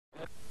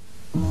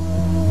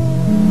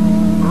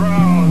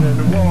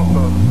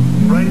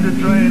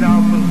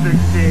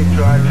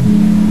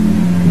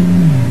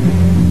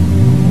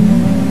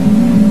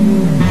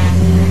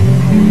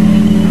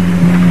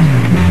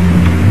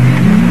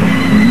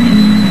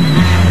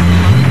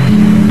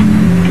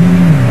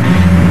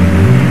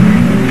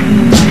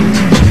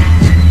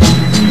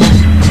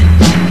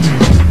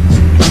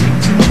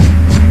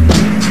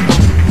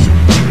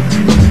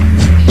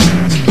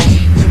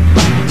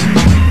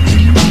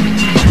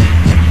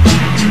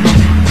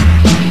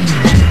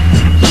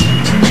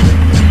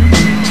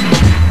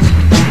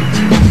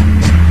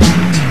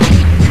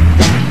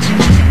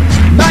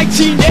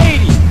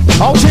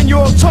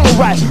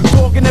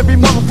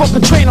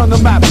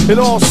It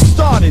all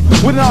started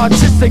with an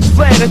artistic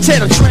flair to tear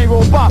the train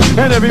rolled by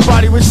and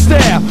everybody would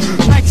stare.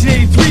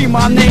 1983,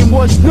 my name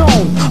was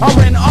known. I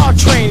ran our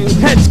train and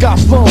heads got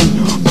flown.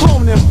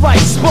 Blown in flight,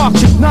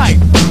 sparks ignite.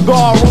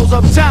 Guard rolls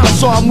up down,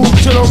 so I move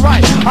to the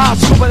right. I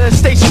scoop at that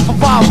station for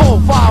 5-0,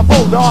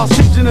 5-0. The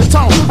R6 in the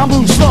tunnel. I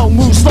move slow,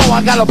 move slow.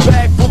 I got a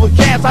bag full of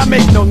gas, I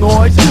make no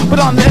noise. But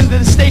on the end of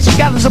the station,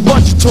 got us a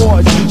bunch of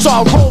toys. So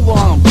I roll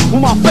on them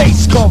with my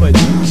face covered.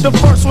 The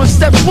first one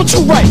steps, what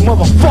you right,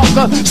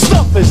 motherfucker?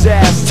 Stuff his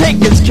ass, take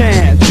his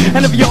can.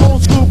 And if you're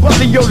old school,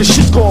 brother, yo, the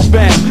shit's going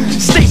bam.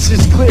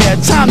 Station's clear,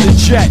 time to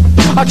jet.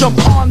 I jump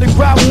on the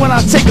ground when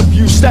I take a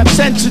few steps.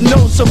 And to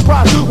no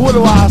surprise, what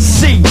do I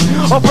see?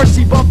 A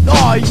Percy Buck,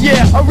 oh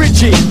yeah, a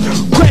Richie.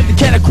 Grab the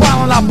can of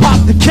Crown and I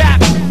pop the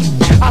cap.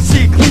 I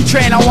see a clean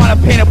train, I wanna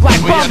paint a black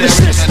bomb the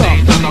system.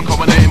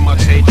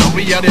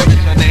 We are the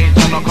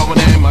originator, not coming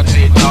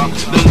imitator.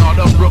 The Lord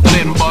of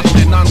Brooklyn,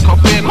 busting and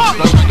cuffing.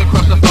 The trying to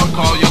cross the front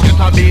call, you get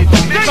a beat.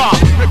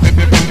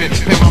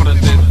 Rip on the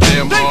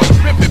system,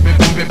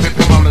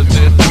 rip on the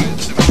system.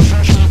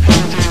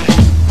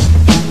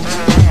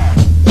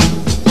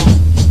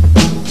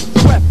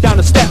 Rep down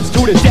the steps to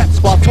the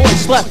depths while toys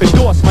slept.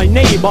 Endorse my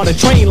name on a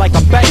train like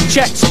a bank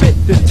check. Spit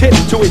the tip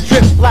to it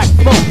drips black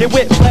flow. Get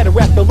with letter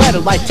after letter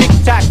like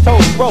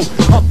tic-tac-toe throw.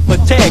 Up a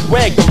tag,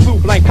 rag, the blue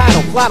blank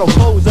panel. Flatto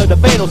close of the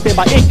vandal, stand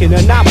by ink and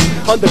enamel.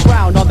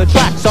 Underground on the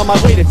tracks, on my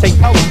way to take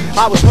color.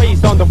 I was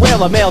raised on the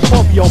rail, a male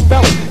Scorpio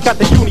felon. Got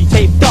the uni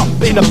taped up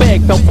in a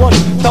bag, felt bloody.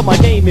 Tell my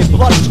name in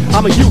blood.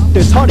 I'm a youth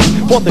that's honey.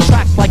 Want the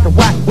tracks like a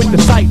rat with the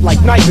sight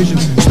like night vision.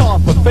 Star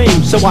for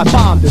fame, so I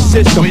bomb the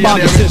system, bomb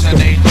the system.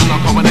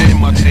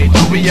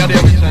 We are the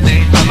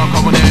originator, not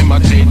coming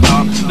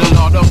imitator. The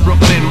Lord of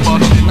Brooklyn,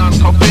 busting and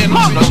cuffing.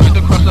 Not trying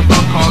to cross the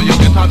front call, you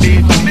get a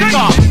beat.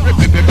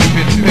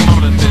 Rip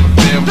on the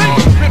system,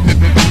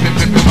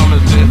 rip on the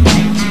system.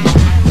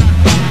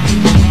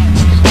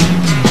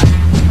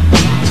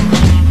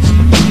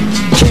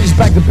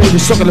 Back to baby,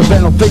 sucking the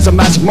band on face a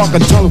magic marker,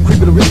 tunnel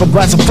creeping the river,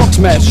 blast a fuck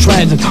smash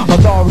transit.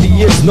 Authority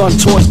is none,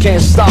 toys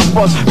can't stop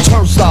us.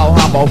 Turnstile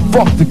hopper,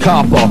 fuck the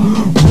copper.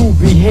 Rude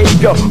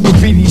behavior,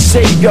 graffiti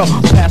savior.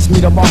 Pass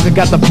me the marker,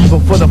 got the people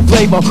for the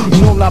flavor.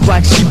 No, I'm not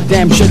black sheep,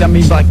 damn shit, I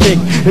mean black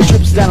ink. It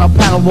drips down a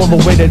panel all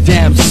the way to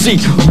damn sea.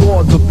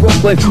 Lords of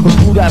Brooklyn, a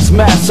crew that's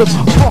massive.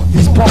 Fuck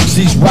these punks,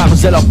 these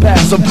rappers that are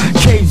passive.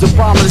 Caves of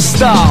prominent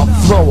style,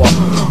 flower.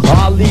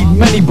 I lead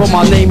many, but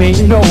my name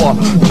ain't Noah.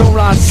 No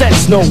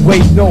nonsense, no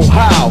way, no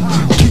how.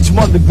 Teach them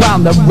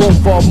underground that roam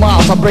for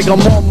miles. I break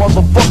them all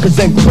motherfuckers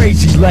and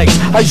crazy legs.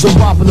 I used to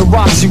romp in the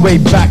Roxy way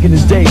back in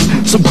the days.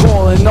 Some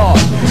calling art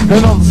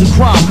and others a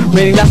crime.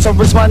 Many nights I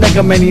risk my neck,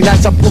 and many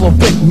nights I pull a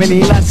Vic.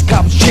 Many nights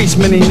cops chase,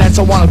 many nights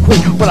I wanna quit,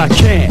 but I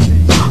can't.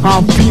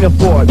 I'm feeding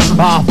for it,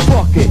 ah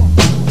fuck it.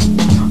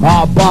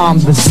 I'll bomb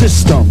the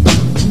system.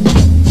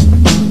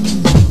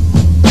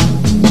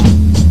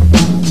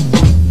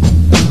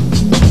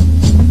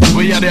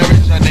 We are the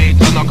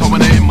originator, not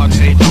coming to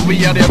imitator.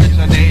 We are the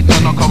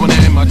originator, not coming to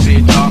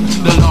imitator.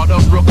 The Lord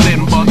of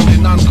Brooklyn,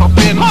 busting and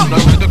cuffing. Not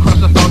trying to cross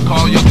the front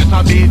call, you get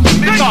a beat.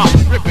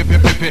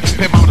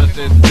 Rip on the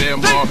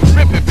system,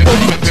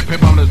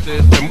 rip on the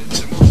system.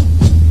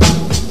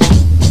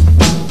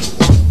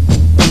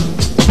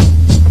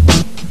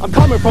 I'm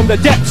coming from the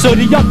depths of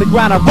the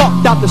underground. I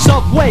rocked out the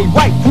subway,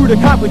 right through the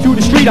concrete, through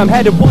the street. I'm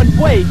headed one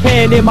way,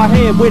 can in my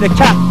hand with a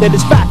cap that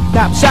is fat.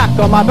 Knapsack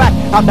on my back,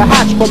 out the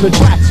hatch from the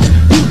tracks.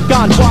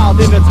 Gone wild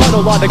in the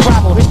tunnel on the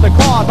gravel. Hit the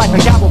car like a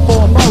gavel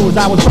for foes.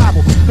 I would travel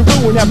to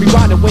ruin every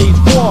ride and wage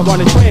war on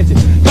the transit.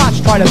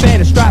 Cops try to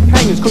ban it, strap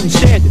hangers couldn't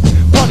stand it.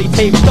 Bloody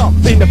taped up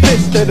in the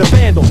fist of the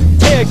vandal.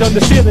 Tags on the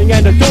ceiling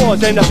and the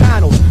doors and the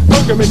panels.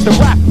 Pilgrimage to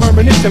rap,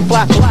 permanent and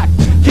flat black.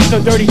 Kids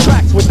on dirty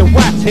tracks with the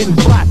rats hitting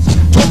flats.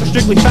 Talking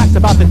strictly facts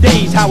about the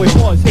days, how it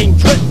was. Ain't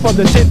dripped from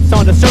the tips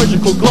on the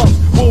surgical gloves.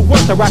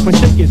 Woolworth, the rack with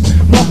stickers.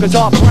 Markers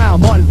all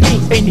brown, Martin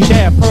paints, 80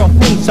 there, pearl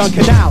paints on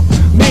canal.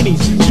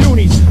 Minis,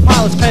 unis,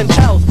 pilots,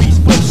 pentels, be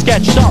split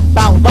sketched up,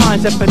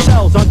 outlines and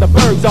pentels. On the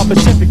bergs are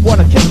Pacific,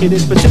 water kicking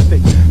is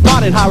specific.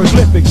 Modern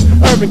hieroglyphics,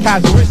 urban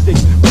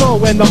characteristics. Blow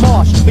in the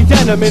marsh, me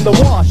denim in the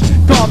wash.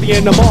 Garvey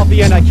and the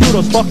Marvey and I cue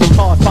those fucking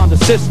cars on the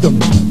system.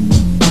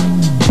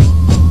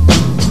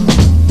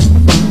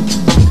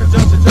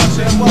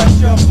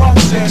 What's your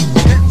function?